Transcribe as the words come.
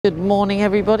Good morning,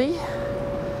 everybody.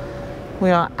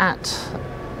 We are at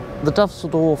the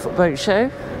Dusseldorf boat show.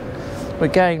 We're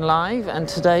going live, and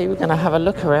today we're going to have a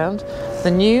look around the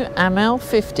new AMEL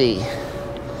 50.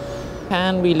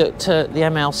 And we looked at the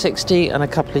AMEL 60, and a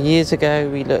couple of years ago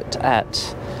we looked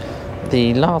at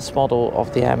the last model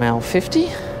of the AMEL 50.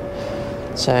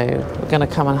 So we're going to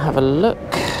come and have a look.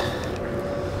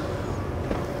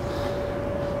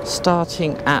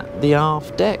 Starting at the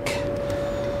aft deck,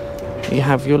 you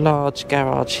have your large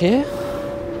garage here.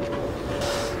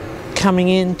 Coming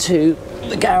into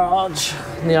the garage,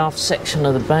 the aft section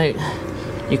of the boat,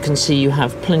 you can see you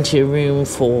have plenty of room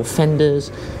for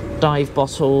fenders, dive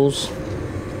bottles,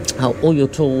 all your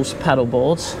tools, paddle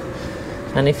boards.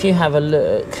 And if you have a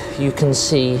look, you can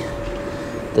see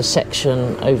the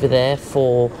section over there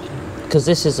for, because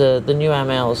this is the new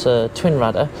AMEL's a twin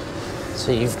rudder,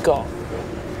 so you've got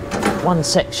one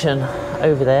section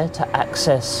over there to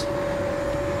access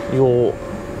your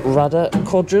rudder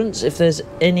quadrants if there's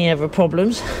any ever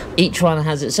problems. Each one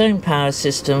has its own power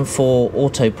system for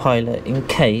autopilot in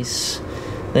case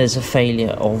there's a failure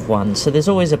of one, so there's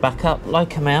always a backup like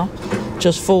AMEL.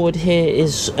 Just forward here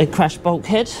is a crash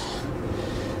bulkhead.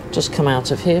 Just come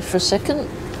out of here for a second.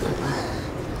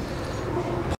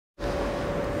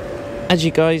 As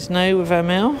you guys know, with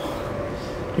AMEL,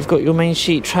 you've got your main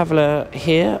sheet traveller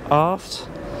here aft,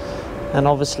 and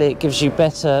obviously it gives you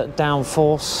better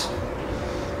downforce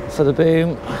for the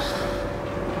boom.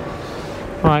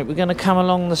 Right, we're going to come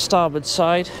along the starboard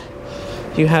side.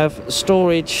 You have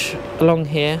storage along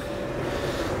here.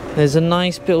 There's a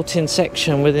nice built-in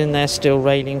section within there, steel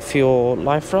railing for your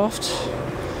life raft.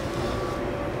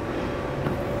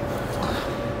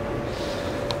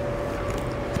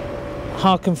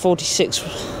 Harken 46,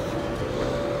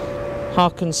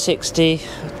 Harken 60,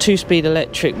 2-speed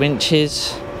electric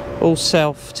winches, all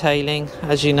self-tailing,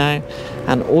 as you know,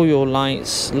 and all your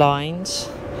lines,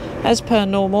 as per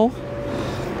normal,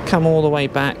 come all the way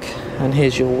back. And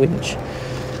here's your winch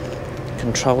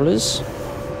controllers.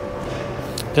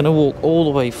 Going to walk all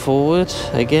the way forward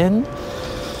again.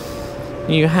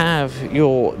 You have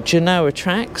your Genoa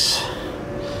tracks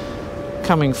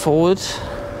coming forward,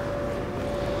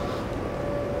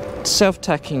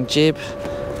 self-tacking jib.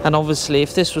 And obviously,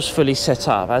 if this was fully set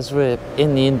up, as we're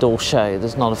in the indoor show,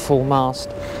 there's not a full mast.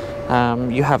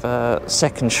 You have a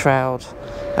second shroud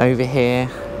over here,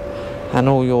 and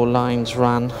all your lines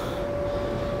run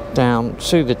down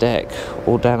through the deck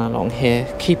or down along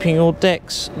here, keeping your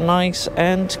decks nice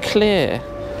and clear.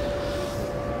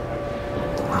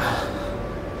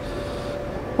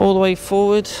 All the way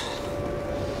forward,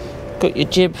 got your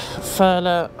jib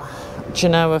furler,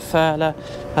 Genoa furler,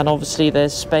 and obviously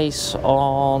there's space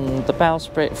on the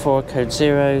bowsprit for a code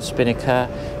 0, spinnaker,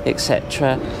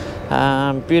 etc.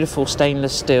 Beautiful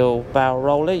stainless steel bow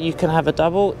roller. You can have a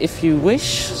double if you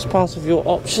wish as part of your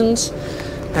options.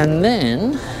 And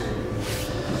then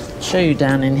show you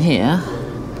down in here,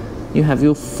 you have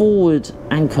your forward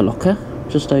anchor locker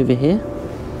just over here.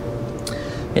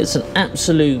 It's an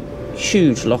absolute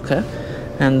huge locker,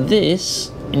 and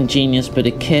this ingenious bit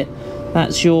of kit,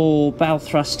 that's your bow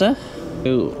thruster.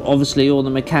 So obviously all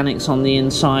the mechanics on the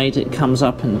inside, it comes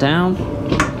up and down.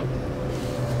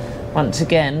 Once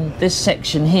again, this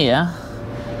section here,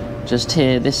 just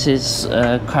here, this is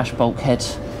a crash bulkhead,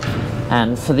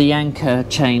 and for the anchor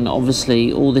chain,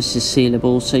 obviously all this is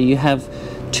sealable, so you have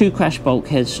 2 crash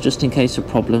bulkheads just in case of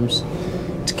problems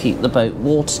to keep the boat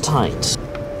watertight.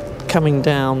 Coming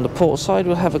down the port side,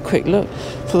 we'll have a quick look.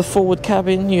 For the forward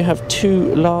cabin, you have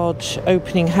 2 large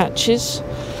opening hatches,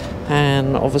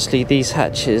 and obviously these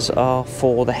hatches are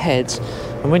for the heads.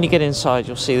 And when you get inside,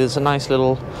 you'll see there's a nice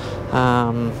little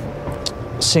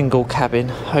single cabin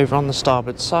over on the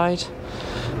starboard side,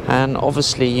 and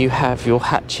obviously you have your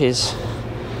hatches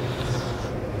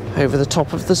over the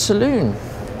top of the saloon.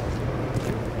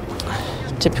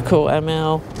 Typical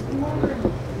AMEL.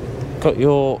 Got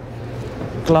your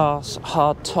glass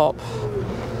hard top,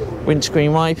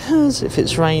 windscreen wipers if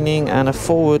it's raining, and a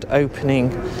forward opening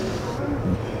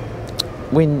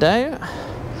window.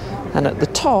 And at the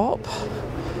top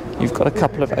you've got a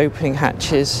couple of opening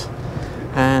hatches,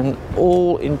 and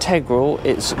all integral.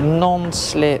 It's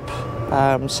non-slip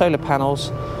solar panels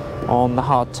on the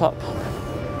hard top.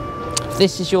 If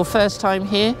this is your first time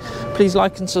here, please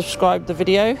like and subscribe the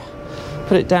video,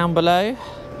 put it down below.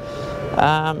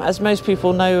 As most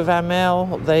people know with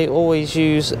AMEL, they always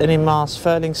use an in-mast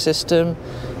furling system.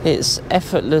 It's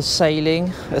effortless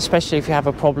sailing, especially if you have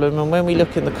a problem, and when we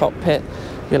look in the cockpit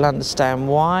you'll understand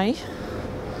why.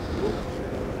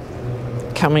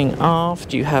 Coming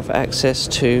aft, you have access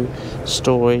to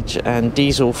storage and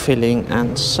diesel filling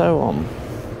and so on.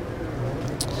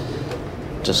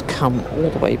 just come all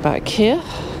the way back here.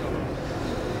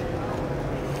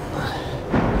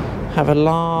 Have a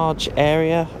large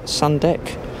area, sun deck,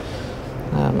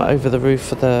 over the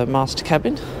roof of the master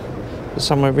cabin.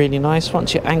 Somewhere really nice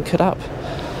once you're anchored up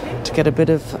to get a bit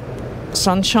of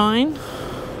sunshine.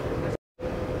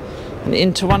 And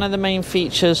into one of the main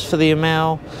features for the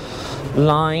AMEL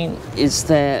line is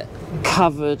their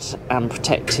covered and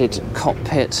protected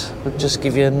cockpit. We'll just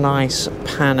give you a nice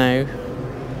pano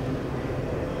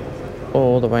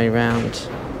all the way around.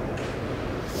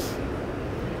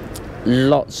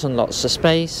 Lots and lots of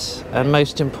space, and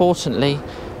most importantly,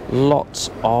 lots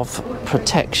of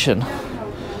protection.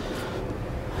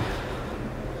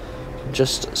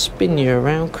 Just spin you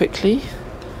around quickly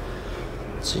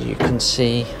so you can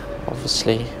see,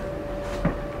 obviously,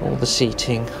 all the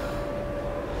seating.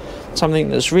 Something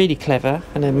that's really clever,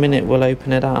 and in a minute we'll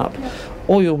open it up.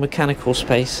 All your mechanical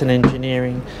space and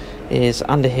engineering is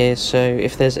under here, so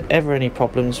if there's ever any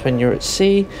problems when you're at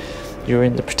sea, you're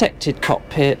in the protected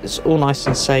cockpit. It's all nice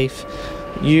and safe.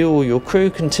 You or your crew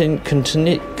can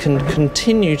continue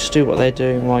to do what they're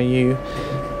doing while you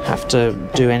have to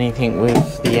do anything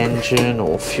with the engine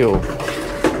or fuel.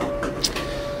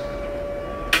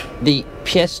 The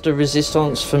pièce de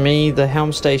résistance for me, the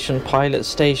helm station, pilot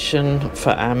station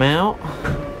for AMEL.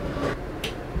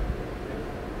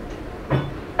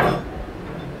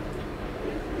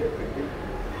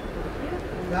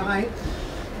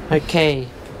 Okay,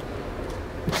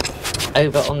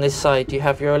 over on this side you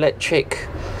have your electric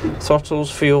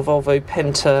throttles for your Volvo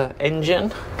Penta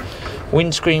engine,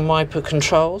 windscreen wiper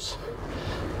controls.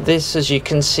 This, as you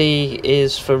can see,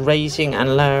 is for raising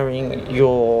and lowering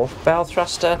your bow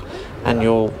thruster and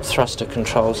your thruster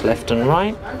controls left and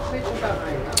right.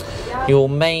 Your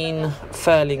main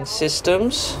furling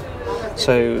systems,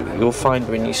 so you'll find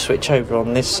when you switch over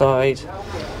on this side,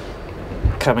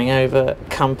 coming over,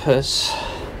 compass.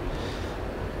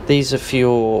 These are for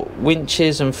your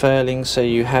winches and furlings, so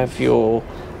you have your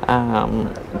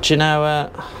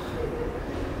genoa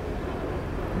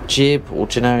jib or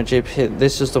genoa jib here.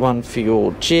 This is the one for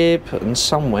your jib, and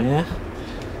somewhere,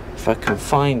 if I can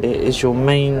find it, is your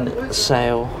main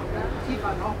sail.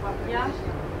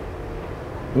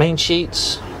 Main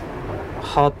sheets,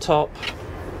 hard top,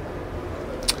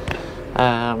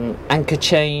 anchor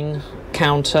chain,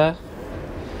 counter,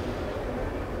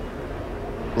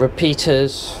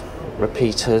 repeaters,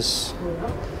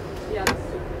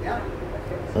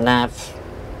 nav.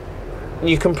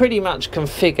 You can pretty much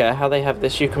configure how they have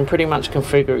this. You can pretty much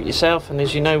configure it yourself, and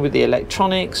as you know, with the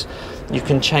electronics, you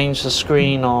can change the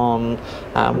screen on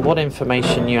what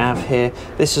information you have here.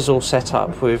 This is all set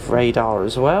up with radar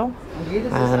as well,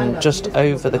 and just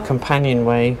over the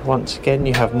companionway, once again,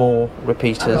 you have more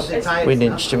repeaters, wind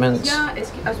instruments,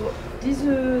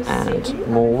 and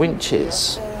more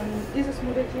winches.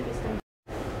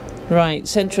 Right,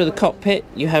 centre of the cockpit,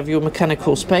 you have your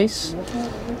mechanical space.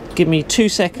 Give me 2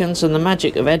 seconds and the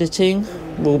magic of editing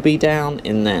will be down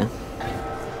in there.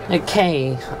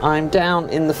 Okay, I'm down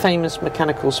in the famous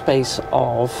mechanical space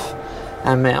of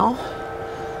AMEL.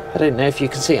 I don't know if you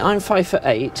can see, I'm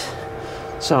 5'8",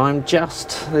 so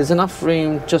there's enough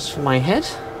room just for my head.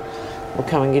 We'll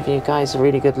come and give you guys a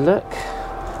really good look.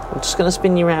 I'm just going to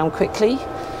spin you around quickly.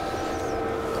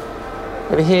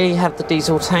 Over here you have the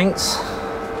diesel tanks.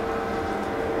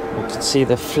 You can see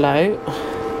the flow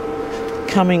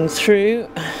coming through.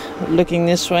 Looking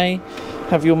this way,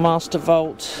 have your master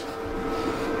vault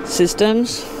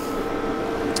systems,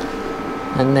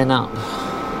 and then up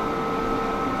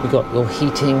you've got your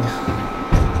heating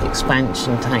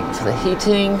expansion tank for the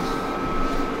heating.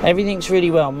 Everything's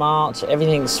really well marked,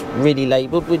 everything's really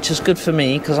labelled, which is good for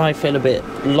me because I feel a bit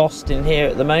lost in here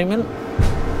at the moment.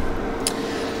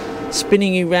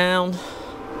 Spinning you round,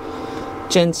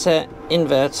 genset,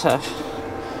 inverter,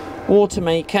 water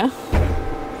maker,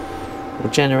 or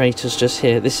generators just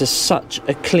here. This is such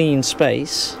a clean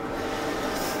space.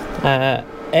 Air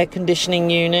conditioning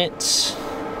units,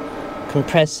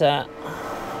 compressor.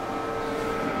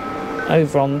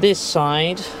 Over on this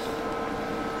side,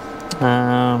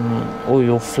 all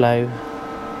your flow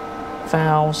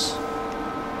valves,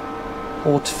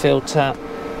 water filter.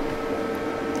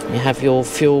 You have your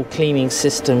fuel cleaning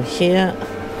system here,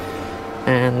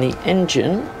 and the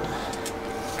engine,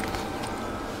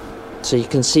 so you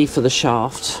can see for the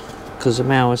shaft, because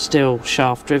AMEL is still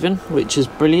shaft driven, which is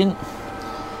brilliant.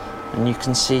 And you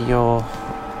can see your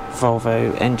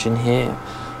Volvo engine here,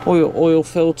 all your oil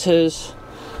filters,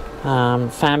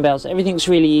 fan belts, everything's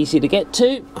really easy to get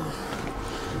to.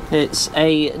 It's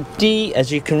a D,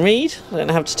 as you can read, I don't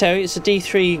have to tell you, it's a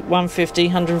D3 150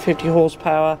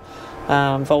 horsepower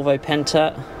Volvo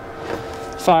Penta.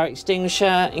 fire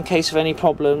extinguisher in case of any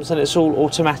problems, and it's all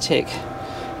automatic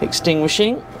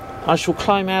extinguishing. I shall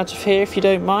climb out of here if you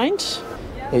don't mind.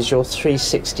 Here's your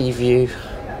 360 view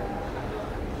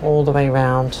all the way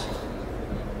round.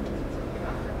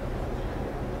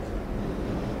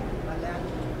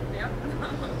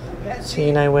 So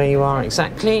you know where you are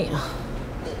exactly.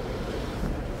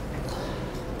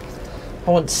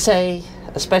 I want to say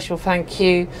a special thank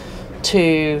you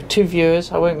to two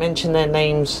viewers. I won't mention their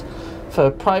names for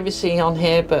privacy on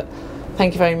here, but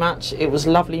thank you very much. It was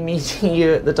lovely meeting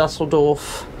you at the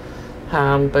Dusseldorf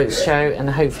boat show, and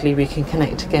hopefully we can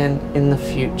connect again in the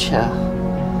future.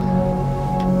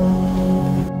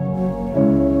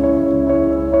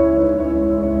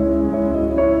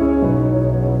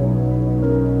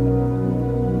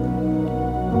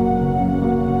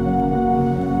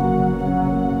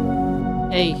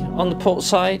 On the port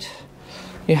side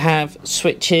you have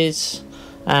switches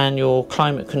and your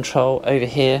climate control over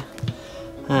here,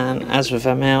 and as with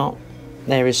AMEL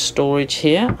there is storage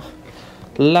here.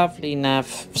 Lovely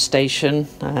nav station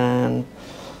and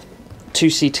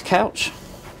two-seater couch.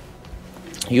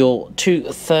 Your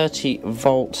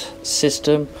 230-volt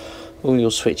system, all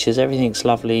your switches, everything's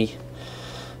lovely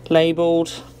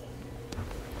labelled.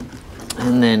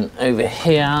 And then over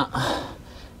here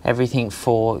everything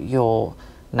for your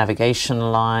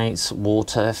navigation lights,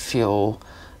 water, fuel,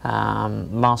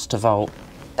 master volt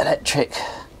electric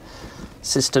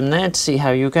system there to see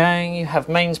how you're going. You have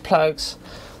mains plugs,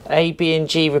 A, B and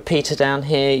G repeater down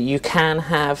here. You can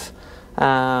have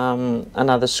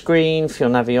another screen for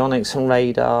your navionics and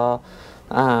radar.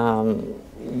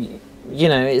 You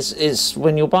know, it's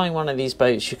when you're buying one of these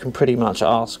boats you can pretty much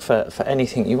ask for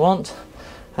anything you want.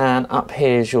 And up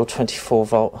here is your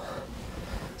 24-volt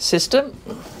system.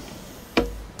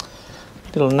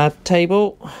 Little nav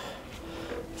table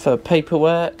for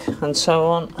paperwork and so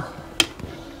on,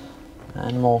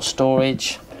 and more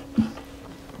storage.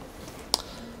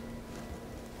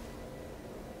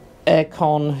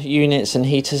 Aircon units and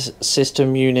heater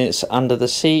system units under the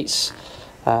seats.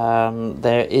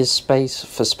 There is space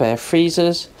for spare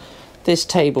freezers. This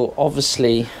table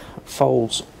obviously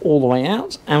folds all the way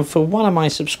out, and for one of my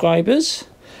subscribers,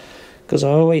 because I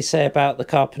always say about the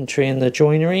carpentry and the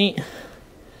joinery,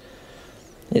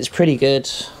 it's pretty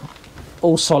good.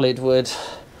 All solid wood,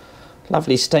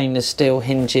 lovely stainless steel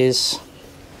hinges.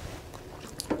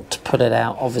 To put it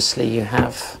out, obviously you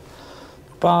have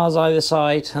bars either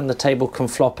side, and the table can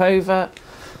flop over,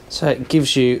 so it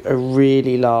gives you a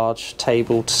really large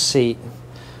table to seat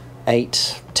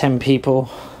 8-10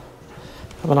 people.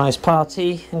 Have a nice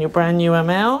party in your brand new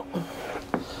AMEL.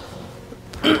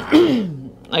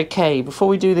 Okay, before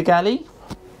we do the galley,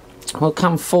 we'll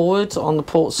come forward on the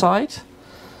port side.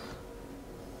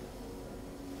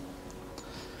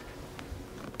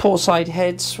 Port side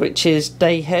heads, which is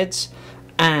day heads,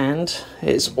 and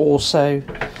it's also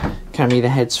can be the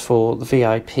heads for the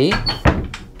VIP.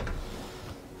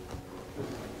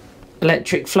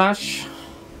 Electric flush.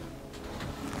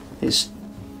 It's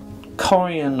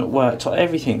Korean worked.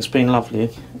 Everything's been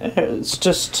lovely. It's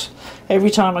just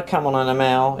every time I come on an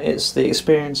AMEL, the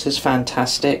experience is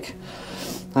fantastic.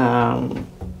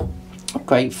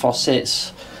 Great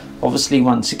faucets. Obviously,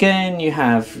 once again, you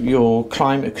have your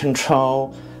climate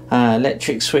control.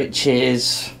 Electric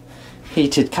switches,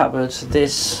 heated cupboard.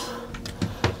 This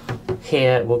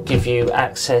here will give you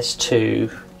access to,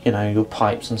 you know, your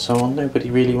pipes and so on.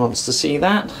 Nobody really wants to see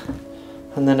that.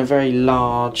 And then a very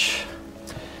large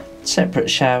separate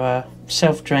shower,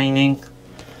 self-draining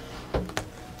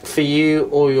for you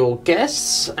or your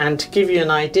guests. And to give you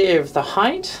an idea of the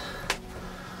height,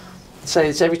 so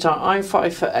it's every time I'm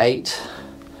 5'8",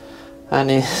 and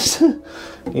it's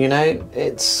you know,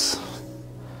 it's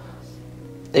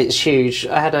huge.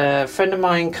 I had a friend of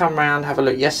mine come round, have a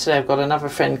look yesterday. I've got another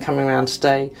friend coming around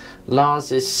today.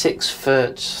 Lars is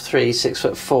 6'3",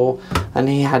 6'4", and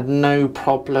he had no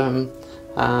problem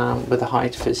with the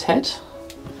height of his head.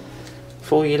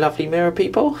 For you lovely mirror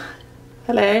people,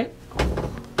 hello.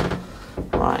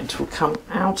 Right, we'll come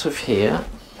out of here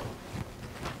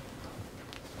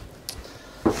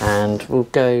and we'll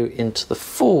go into the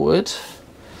forward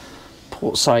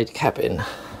portside cabin.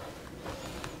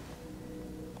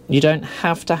 You don't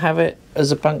have to have it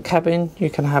as a bunk cabin. You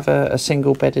can have a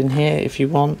single bed in here if you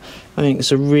want. I think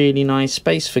it's a really nice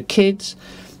space for kids,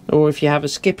 or if you have a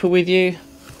skipper with you,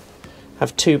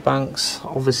 have 2 bunks.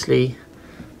 Obviously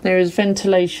there is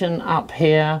ventilation up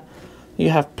here. You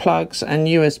have plugs and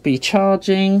USB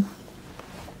charging.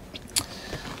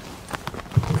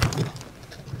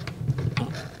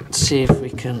 Let's see if we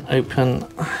can open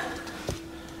a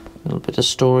little bit of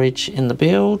storage in the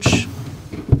bilge.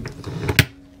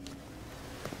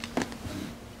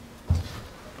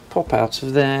 pop out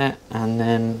of there, and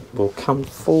then we'll come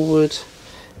forward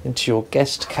into your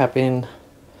guest cabin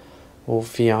or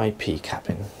VIP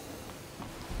cabin.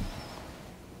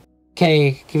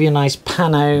 Okay, give you a nice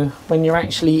pano when you're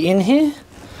actually in here.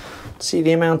 See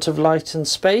the amount of light and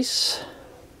space.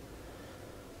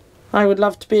 I would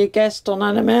love to be a guest on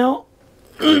AMEL.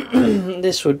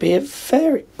 This would be a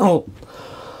very... Oh.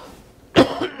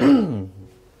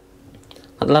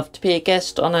 I'd love to be a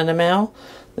guest on AMEL.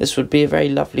 This would be a very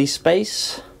lovely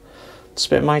space to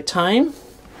spend my time.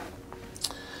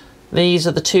 These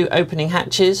are the two opening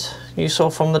hatches you saw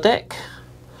from the deck.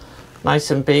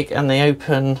 Nice and big, and they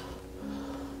open,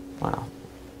 well,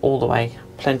 all the way.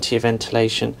 Plenty of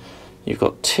ventilation. You've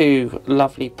got two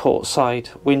lovely port side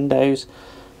windows,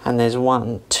 and there's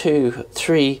 1, 2,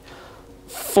 3,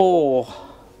 4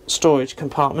 storage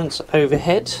compartments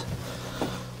overhead.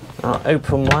 I'll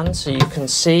open one so you can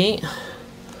see.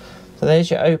 So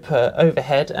there's your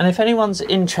overhead, and if anyone's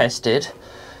interested,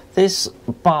 this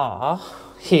bar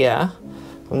here,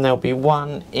 and there'll be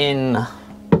one in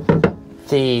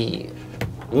the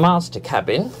master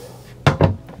cabin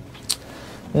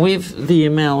with the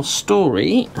AMEL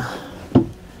story.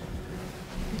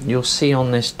 You'll see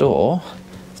on this door,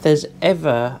 if there's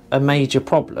ever a major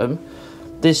problem,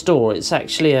 this door, it's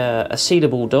actually a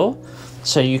sealable door,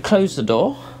 so you close the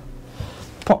door,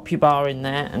 pop your bar in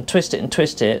there and twist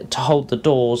it to hold the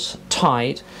doors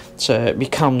tight, so it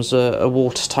becomes a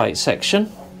watertight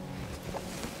section.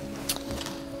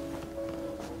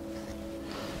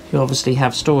 You obviously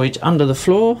have storage under the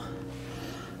floor,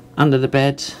 under the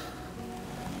bed,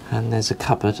 and there's a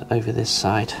cupboard over this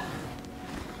side.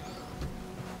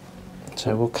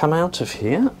 So we'll come out of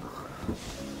here.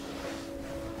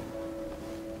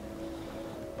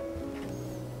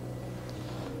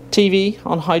 TV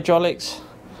on hydraulics,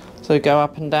 so go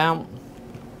up and down.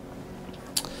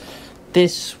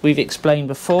 This we've explained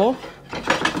before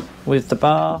with the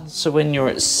bar, so when you're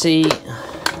at sea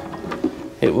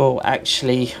it will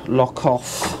actually lock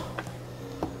off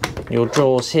your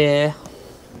drawers here,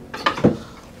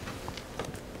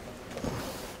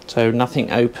 so nothing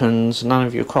opens, none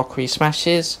of your crockery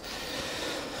smashes.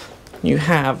 You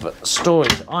have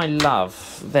storage. I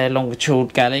love their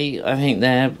longitude galley. I think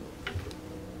they're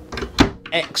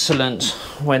excellent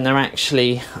when they're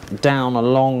actually down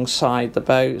alongside the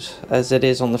boat, as it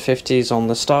is on the 50s on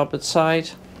the starboard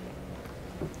side.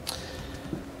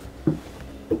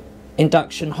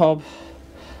 Induction hob,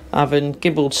 oven,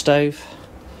 gimbaled stove,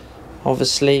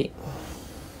 obviously,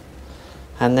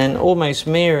 and then almost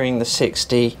mirroring the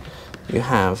 60, you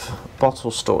have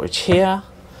bottle storage here.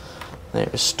 There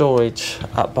is storage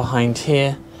up behind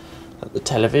here at the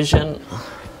television,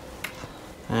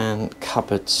 and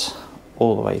cupboards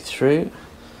all the way through.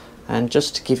 And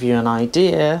just to give you an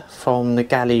idea, from the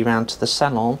galley round to the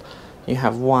salon, you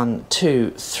have 1,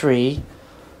 2, 3,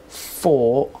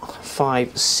 4,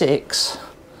 5, 6,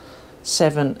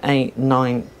 7, 8,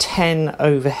 9, 10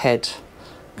 overhead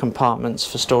compartments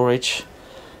for storage,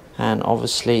 and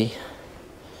obviously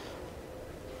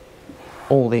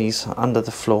all these under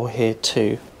the floor here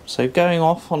too. So going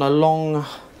off on a long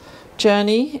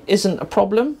journey isn't a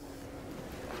problem.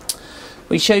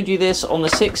 We showed you this on the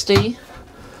 60,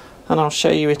 and I'll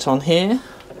show you it on here.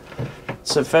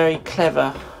 It's a very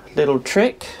clever little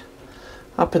trick.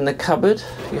 Up in the cupboard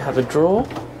you have a drawer.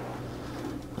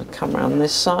 I'll come around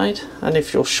this side, and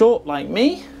if you're short like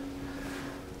me,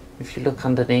 if you look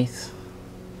underneath,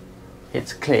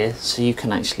 it's clear, so you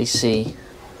can actually see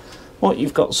what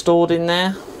you've got stored in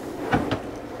there.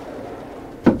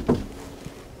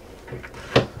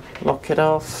 Lock it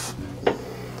off.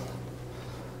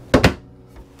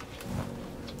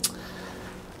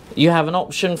 You have an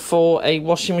option for a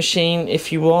washing machine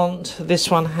if you want.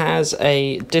 This one has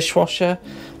a dishwasher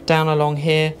down along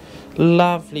here.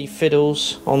 Lovely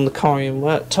fiddles on the Corian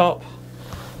worktop,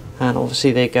 and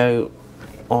obviously they go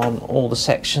on all the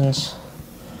sections.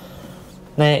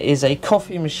 There is a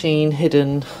coffee machine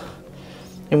hidden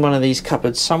in one of these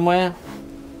cupboards somewhere.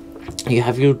 You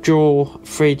have your drawer,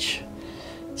 fridge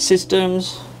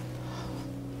systems,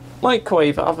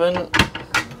 microwave oven,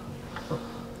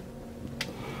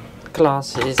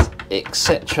 glasses,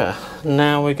 etc.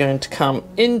 Now we're going to come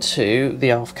into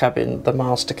the aft cabin, the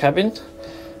master cabin,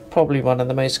 probably one of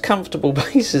the most comfortable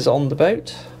places on the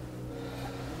boat.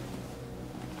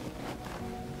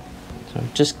 So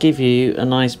just give you a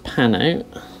nice pan out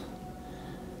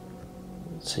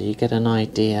so you get an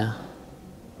idea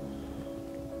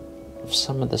of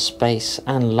some of the space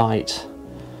and light.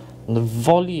 And the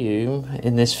volume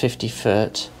in this 50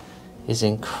 foot is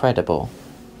incredible.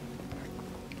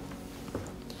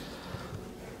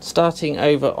 Starting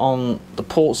over on the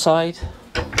port side,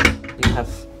 you have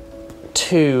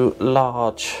two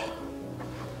large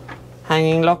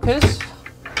hanging lockers.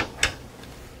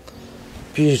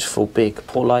 Beautiful big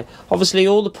port light. Obviously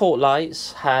all the port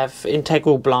lights have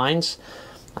integral blinds,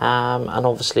 and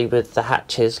obviously with the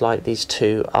hatches, like these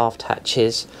two aft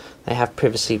hatches, they have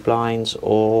privacy blinds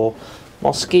or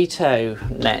mosquito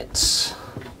nets.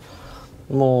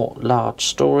 More large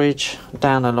storage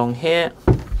down along here.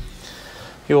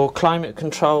 Your climate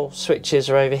control switches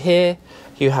are over here.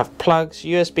 You have plugs,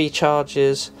 USB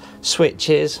chargers,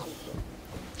 switches,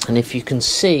 and if you can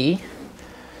see,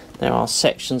 there are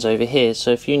sections over here,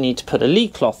 so if you need to put a lee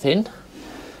cloth in,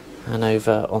 and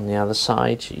over on the other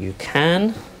side you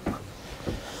can.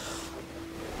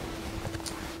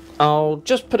 I'll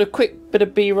just put a quick bit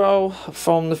of b-roll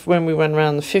from when we went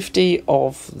around the 50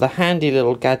 of the handy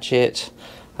little gadget,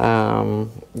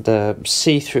 the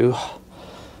see-through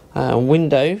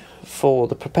window for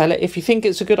the propeller. If you think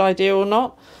it's a good idea or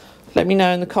not, let me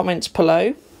know in the comments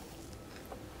below.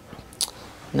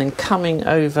 And then coming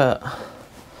over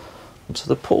to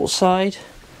the port side,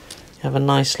 you have a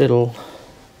nice little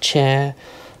chair,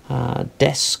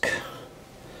 desk.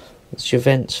 It's your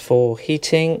vents for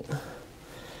heating,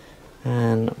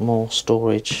 and more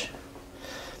storage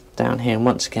down here. And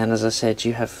once again, as I said,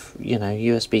 you have, you know,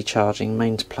 USB charging,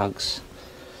 mains plugs.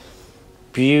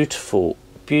 Beautiful,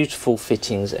 beautiful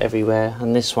fittings everywhere,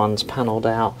 and this one's panelled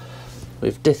out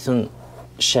with different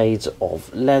shades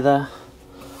of leather.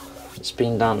 It's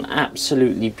been done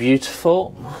absolutely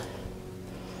beautiful.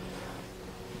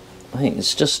 I think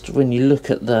it's just when you look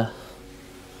at the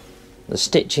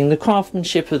stitching, the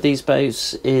craftsmanship of these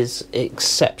boats is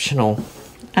exceptional,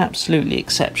 absolutely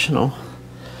exceptional.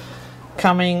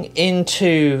 Coming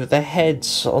into the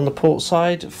heads on the port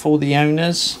side for the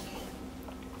owners,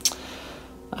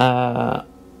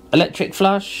 electric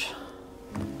flush,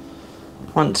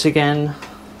 once again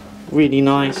really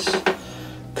nice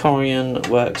Corian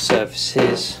work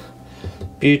surfaces,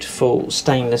 beautiful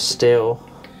stainless steel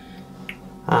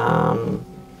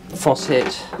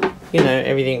faucet, you know,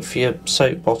 everything for your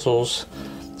soap bottles.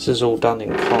 This is all done in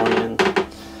Corian.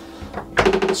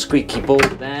 Squeaky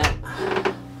board there.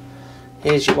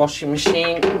 Here's your washing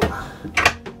machine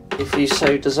if you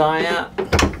so desire.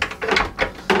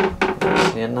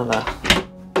 Actually another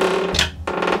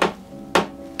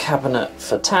cabinet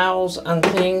for towels and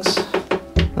things.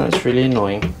 That's really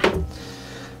annoying.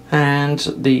 And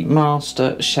the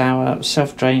master shower,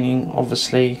 self-draining,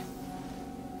 obviously.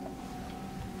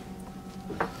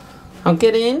 I'll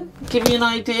get in, give you an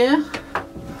idea.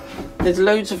 There's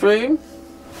loads of room.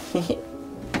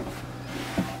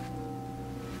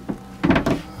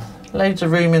 Loads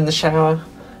of room in the shower,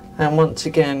 and once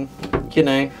again, you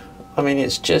know, I mean,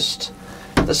 it's just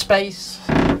the space.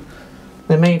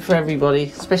 They're made for everybody,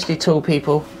 especially tall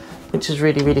people, which is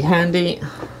really, really handy.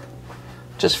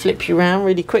 Just flip you around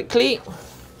really quickly,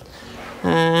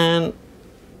 and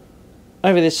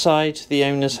over this side the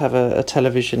owners have a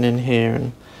television in here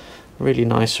and a really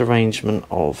nice arrangement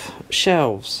of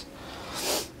shelves.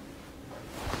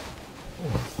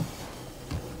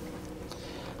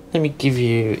 Let me give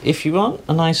you, if you want,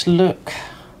 a nice look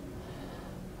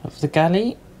of the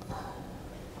galley.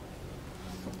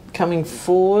 Coming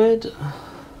forward,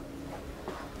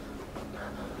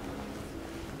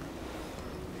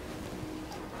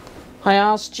 I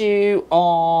asked you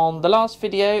on the last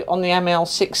video on the AMEL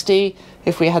 60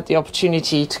 if we had the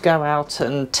opportunity to go out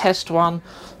and test one,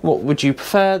 what would you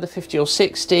prefer, the 50 or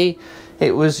 60?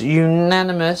 It was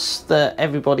unanimous that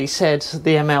everybody said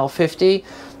the AMEL 50.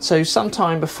 So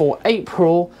sometime before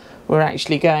April, we're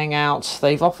actually going out.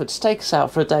 They've offered to take us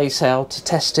out for a day sail to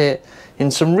test it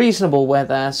in some reasonable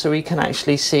weather, so we can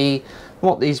actually see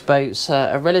what these boats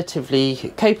are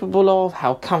relatively capable of,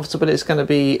 how comfortable it's going to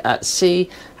be at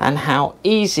sea, and how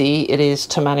easy it is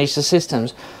to manage the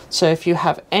systems. So if you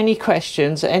have any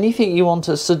questions, anything you want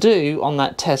us to do on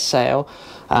that test sail,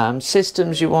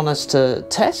 systems you want us to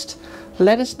test,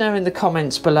 let us know in the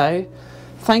comments below.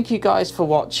 Thank you guys for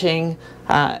watching.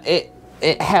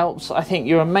 It helps. I think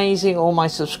you're amazing, all my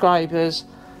subscribers.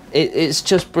 It's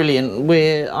just brilliant.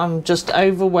 I'm just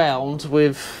overwhelmed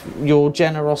with your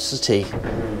generosity.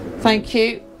 Thank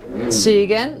you. See you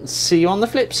again. See you on the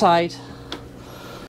flip side.